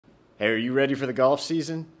Hey, are you ready for the golf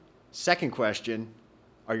season? Second question,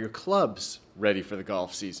 are your clubs ready for the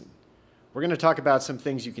golf season? We're going to talk about some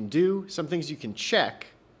things you can do, some things you can check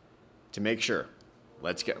to make sure.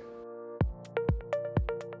 Let's go.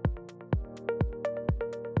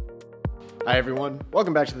 Hi everyone,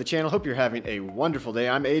 welcome back to the channel. Hope you're having a wonderful day.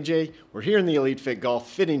 I'm AJ. We're here in the Elite Fit Golf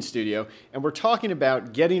Fitting Studio, and we're talking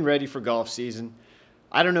about getting ready for golf season.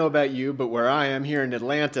 I don't know about you, but where I am here in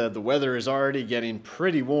Atlanta, the weather is already getting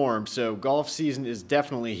pretty warm, so golf season is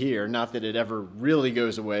definitely here. Not that it ever really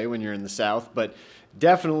goes away when you're in the South, but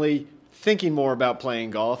definitely thinking more about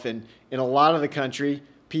playing golf. And in a lot of the country,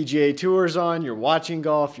 PGA Tour's on, you're watching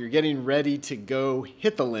golf, you're getting ready to go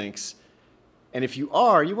hit the links. And if you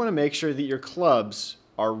are, you want to make sure that your clubs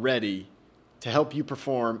are ready to help you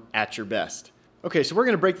perform at your best. Okay, so we're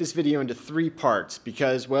going to break this video into three parts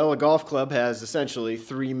because, well, a golf club has essentially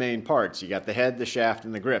three main parts. You got the head, the shaft,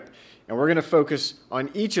 and the grip. And we're going to focus on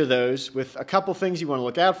each of those with a couple things you want to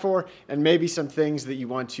look out for and maybe some things that you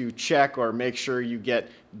want to check or make sure you get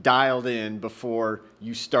dialed in before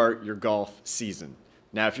you start your golf season.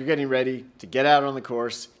 Now, if you're getting ready to get out on the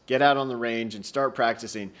course, get out on the range, and start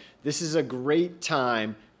practicing, this is a great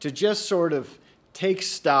time to just sort of take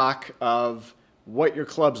stock of what your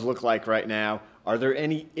clubs look like right now. Are there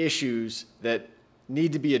any issues that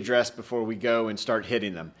need to be addressed before we go and start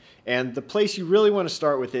hitting them? And the place you really want to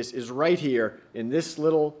start with this is right here in this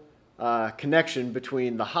little connection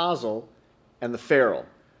between the hosel and the ferrule.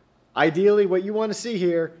 Ideally, what you want to see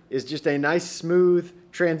here is just a nice smooth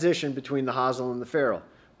transition between the hosel and the ferrule.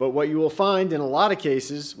 But what you will find in a lot of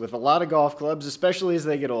cases with a lot of golf clubs, especially as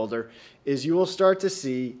they get older, is you will start to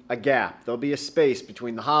see a gap. There'll be a space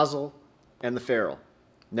between the hosel and the ferrule.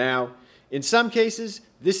 Now, in some cases,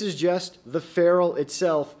 this is just the ferrule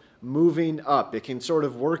itself moving up. It can sort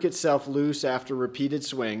of work itself loose after repeated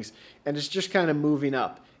swings, and it's just kind of moving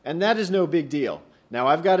up. And that is no big deal. Now,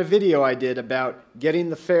 I've got a video I did about getting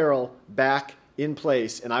the ferrule back in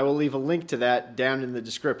place, and I will leave a link to that down in the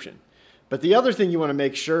description. But the other thing you want to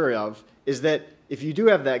make sure of is that if you do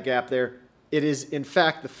have that gap there, it is in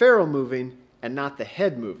fact the ferrule moving and not the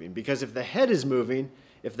head moving. Because if the head is moving,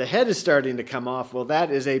 if the head is starting to come off, well,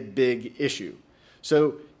 that is a big issue.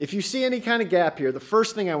 So if you see any kind of gap here, the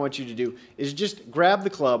first thing I want you to do is just grab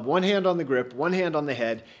the club, one hand on the grip, one hand on the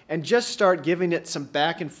head, and just start giving it some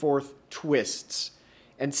back and forth twists.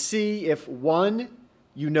 And see if, one,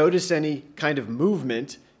 you notice any kind of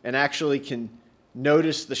movement and actually can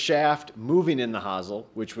notice the shaft moving in the hosel,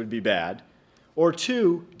 which would be bad. Or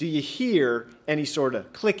two, do you hear any sort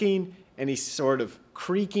of clicking, any sort of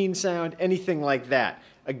creaking sound, anything like that?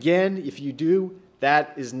 Again, if you do,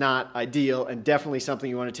 that is not ideal and definitely something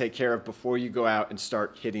you want to take care of before you go out and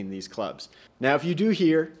start hitting these clubs. Now, if you do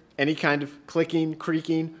hear any kind of clicking,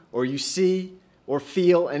 creaking, or you see or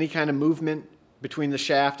feel any kind of movement between the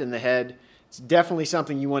shaft and the head, it's definitely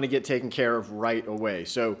something you want to get taken care of right away.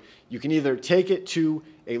 So you can either take it to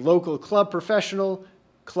a local club professional,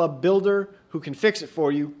 club builder who can fix it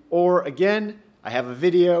for you, or again, I have a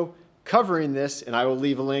video covering this and I will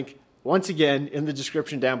leave a link once again in the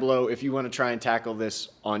description down below if you want to try and tackle this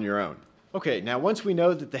on your own. Okay, now once we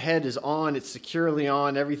know that the head is on, it's securely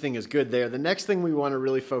on, everything is good there, the next thing we want to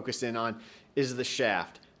really focus in on is the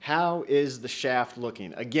shaft. How is the shaft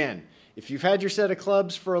looking? Again, if you've had your set of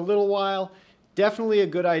clubs for a little while, definitely a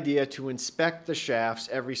good idea to inspect the shafts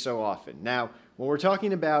every so often. Now, when we're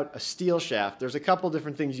talking about a steel shaft, there's a couple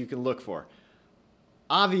different things you can look for.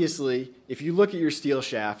 Obviously, if you look at your steel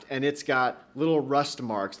shaft and it's got little rust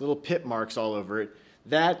marks, little pit marks all over it,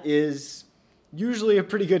 that is usually a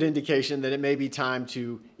pretty good indication that it may be time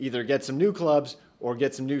to either get some new clubs or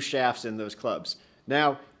get some new shafts in those clubs.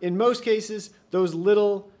 Now, in most cases, those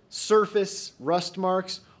little surface rust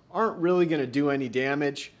marks aren't really going to do any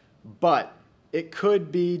damage, but it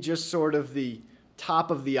could be just sort of the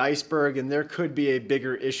top of the iceberg and there could be a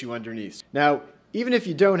bigger issue underneath. Now, even if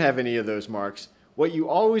you don't have any of those marks, what you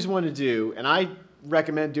always want to do, and I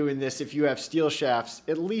recommend doing this if you have steel shafts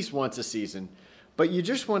at least once a season, but you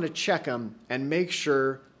just want to check them and make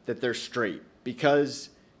sure that they're straight, because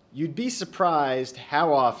you'd be surprised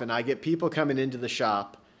how often I get people coming into the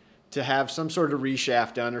shop to have some sort of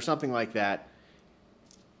reshaft done or something like that,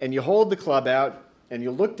 and you hold the club out and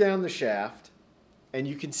you look down the shaft and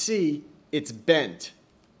you can see it's bent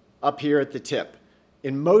up here at the tip.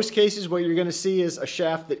 In most cases, what you're going to see is a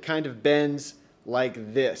shaft that kind of bends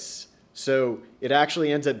like this. So it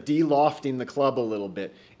actually ends up de-lofting the club a little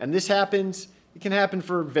bit. And this happens, it can happen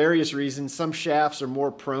for various reasons. Some shafts are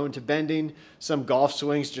more prone to bending. Some golf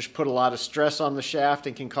swings just put a lot of stress on the shaft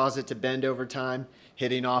and can cause it to bend over time.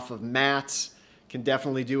 Hitting off of mats can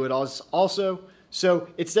definitely do it also. So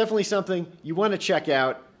it's definitely something you want to check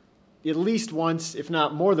out at least once, if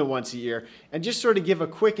not more than once a year, and just sort of give a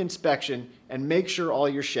quick inspection and make sure all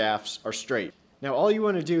your shafts are straight. Now all you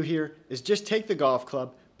want to do here is just take the golf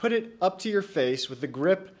club, put it up to your face with the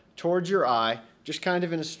grip towards your eye, just kind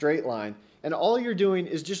of in a straight line, and all you're doing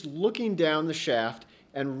is just looking down the shaft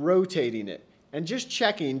and rotating it, and just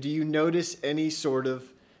checking, do you notice any sort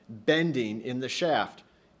of bending in the shaft?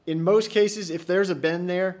 In most cases, if there's a bend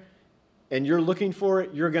there and you're looking for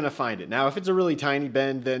it, you're going to find it. Now, if it's a really tiny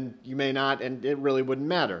bend, then you may not, and it really wouldn't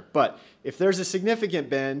matter. But if there's a significant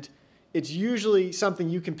bend, it's usually something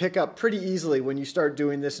you can pick up pretty easily when you start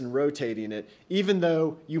doing this and rotating it, even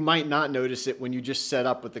though you might not notice it when you just set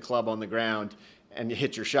up with the club on the ground and you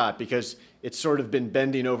hit your shot, because it's sort of been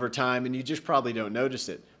bending over time and you just probably don't notice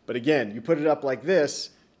it. But again, you put it up like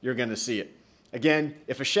this, you're going to see it. Again,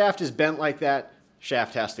 if a shaft is bent like that,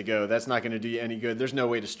 shaft has to go. That's not going to do you any good. There's no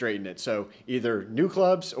way to straighten it. So either new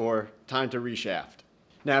clubs or time to reshaft.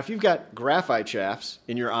 Now, if you've got graphite shafts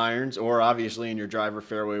in your irons or obviously in your driver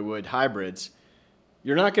fairway wood hybrids,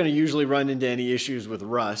 you're not going to usually run into any issues with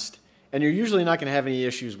rust, and you're usually not going to have any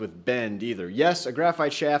issues with bend either. Yes, a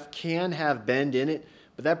graphite shaft can have bend in it,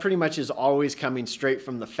 but that pretty much is always coming straight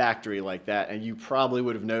from the factory like that, and you probably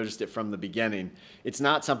would have noticed it from the beginning. It's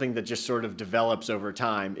not something that just sort of develops over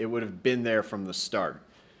time. It would have been there from the start.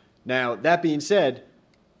 Now, that being said,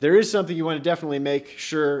 there is something you want to definitely make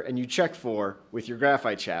sure and you check for with your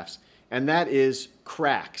graphite shafts, and that is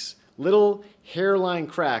cracks. Little hairline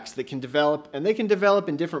cracks that can develop, and they can develop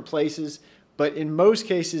in different places, but in most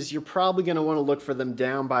cases, you're probably going to want to look for them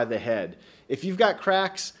down by the head. If you've got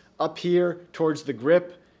cracks up here towards the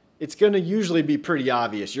grip, it's going to usually be pretty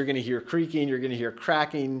obvious. You're going to hear creaking, you're going to hear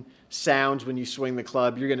cracking sounds when you swing the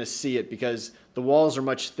club. You're going to see it because the walls are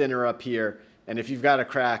much thinner up here, and if you've got a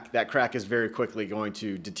crack, that crack is very quickly going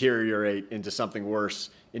to deteriorate into something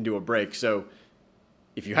worse, into a break. So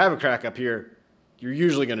if you have a crack up here, you're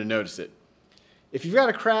usually going to notice it. If you've got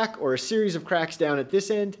a crack or a series of cracks down at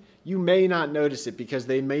this end, you may not notice it because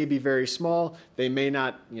they may be very small. They may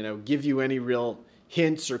not, give you any real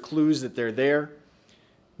hints or clues that they're there.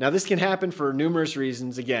 Now, this can happen for numerous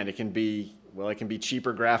reasons. Again, it can be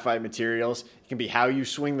cheaper graphite materials. It can be how you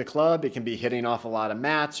swing the club. It can be hitting off a lot of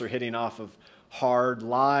mats or hitting off of hard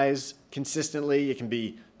lies consistently. It can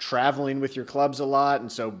be traveling with your clubs a lot, and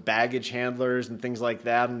so baggage handlers and things like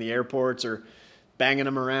that in the airports are banging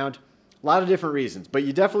them around. A lot of different reasons, but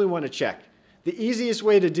you definitely want to check. The easiest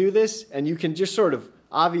way to do this, and you can just sort of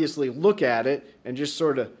obviously look at it and just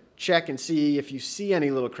sort of check and see if you see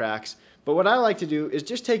any little cracks. But what I like to do is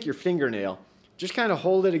just take your fingernail, just kind of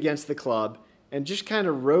hold it against the club and just kind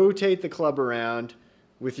of rotate the club around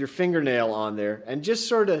with your fingernail on there and just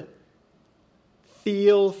sort of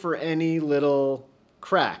feel for any little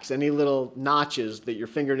cracks, any little notches that your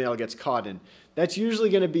fingernail gets caught in. That's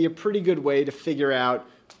usually going to be a pretty good way to figure out,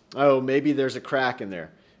 oh, maybe there's a crack in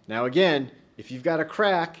there. Now again, if you've got a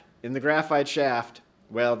crack in the graphite shaft,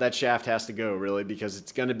 well, that shaft has to go, really, because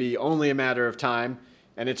it's going to be only a matter of time,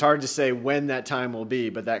 and it's hard to say when that time will be,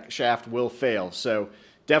 but that shaft will fail. So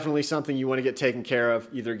definitely something you want to get taken care of,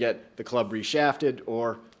 either get the club reshafted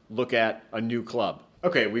or look at a new club.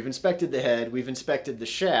 Okay, we've inspected the head, we've inspected the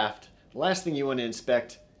shaft. The last thing you want to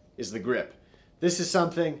inspect is the grip. This is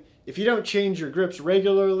something, if you don't change your grips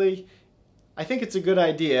regularly, I think it's a good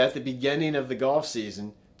idea at the beginning of the golf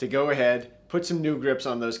season to go ahead, put some new grips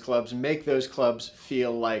on those clubs, make those clubs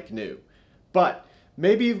feel like new. But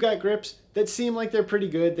maybe you've got grips that seem like they're pretty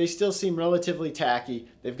good, they still seem relatively tacky,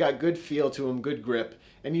 they've got good feel to them, good grip,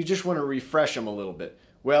 and you just want to refresh them a little bit.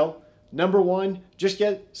 Well, number one, just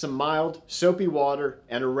get some mild soapy water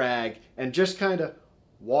and a rag and just kind of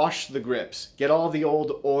wash the grips. Get all the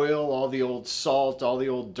old oil, all the old salt, all the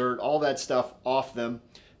old dirt, all that stuff off them.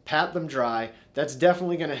 Pat them dry. That's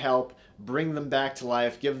definitely going to help bring them back to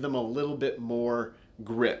life, give them a little bit more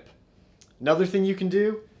grip. Another thing you can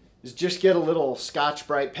do is just get a little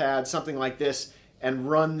Scotch-Brite pad, something like this, and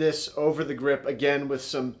run this over the grip again with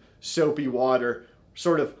some soapy water.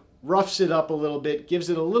 Sort of roughs it up a little bit, gives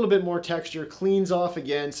it a little bit more texture, cleans off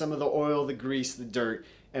again some of the oil, the grease, the dirt,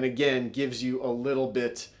 and again gives you a little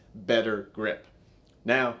bit better grip.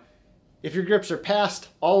 Now, if your grips are past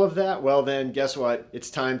all of that, well then guess what?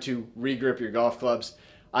 It's time to regrip your golf clubs.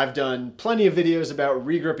 I've done plenty of videos about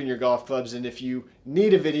regripping your golf clubs, and if you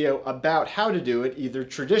need a video about how to do it, either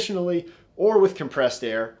traditionally or with compressed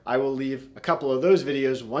air, I will leave a couple of those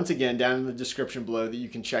videos once again down in the description below that you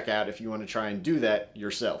can check out if you want to try and do that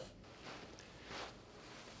yourself.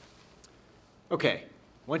 Okay,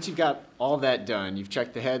 once you've got all that done, you've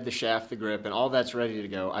checked the head, the shaft, the grip, and all that's ready to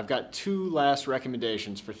go, I've got two last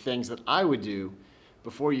recommendations for things that I would do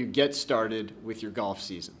before you get started with your golf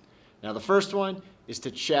season. Now, the first one is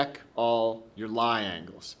to check all your lie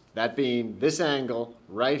angles. That being this angle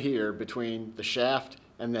right here between the shaft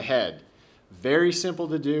and the head. Very simple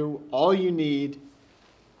to do. All you need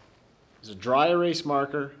is a dry erase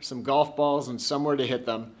marker, some golf balls, and somewhere to hit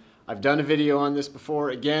them. I've done a video on this before.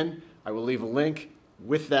 Again, I will leave a link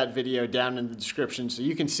with that video down in the description so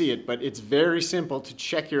you can see it, but it's very simple to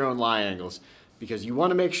check your own lie angles because you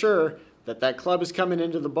want to make sure that that club is coming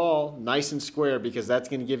into the ball nice and square, because that's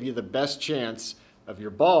going to give you the best chance of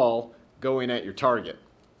your ball going at your target.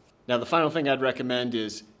 Now, the final thing I'd recommend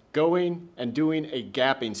is going and doing a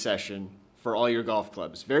gapping session for all your golf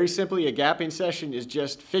clubs. Very simply, a gapping session is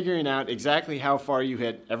just figuring out exactly how far you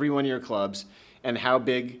hit every one of your clubs and how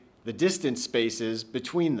big the distance space is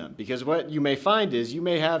between them. Because what you may find is you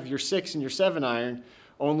may have your 6 and your 7 iron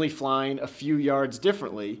only flying a few yards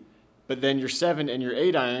differently, but then your 7 and your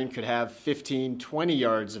 8 iron could have 15, 20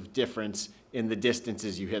 yards of difference in the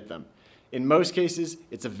distances you hit them. In most cases,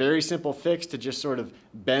 it's a very simple fix to just sort of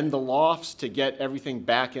bend the lofts to get everything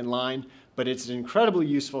back in line, but it's an incredibly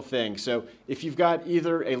useful thing. So if you've got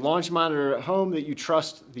either a launch monitor at home that you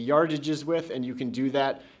trust the yardages with, and you can do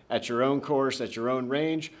that at your own course, at your own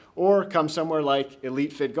range, or come somewhere like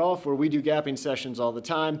Elite Fit Golf, where we do gapping sessions all the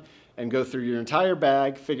time, and go through your entire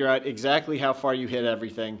bag, figure out exactly how far you hit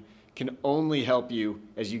everything, can only help you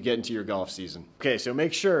as you get into your golf season. Okay, so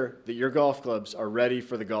make sure that your golf clubs are ready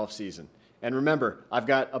for the golf season. And remember, I've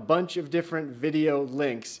got a bunch of different video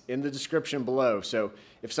links in the description below. So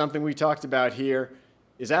if something we talked about here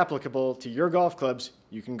is applicable to your golf clubs,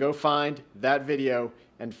 you can go find that video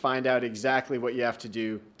and find out exactly what you have to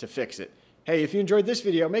do to fix it. Hey, if you enjoyed this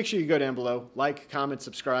video, make sure you go down below, like, comment,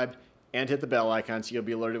 subscribe, and hit the bell icon so you'll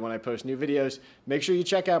be alerted when I post new videos. Make sure you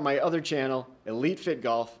check out my other channel, Elite Fit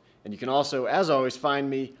Golf, and you can also, as always, find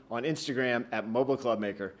me on Instagram at Mobile Club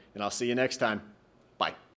Maker. And I'll see you next time.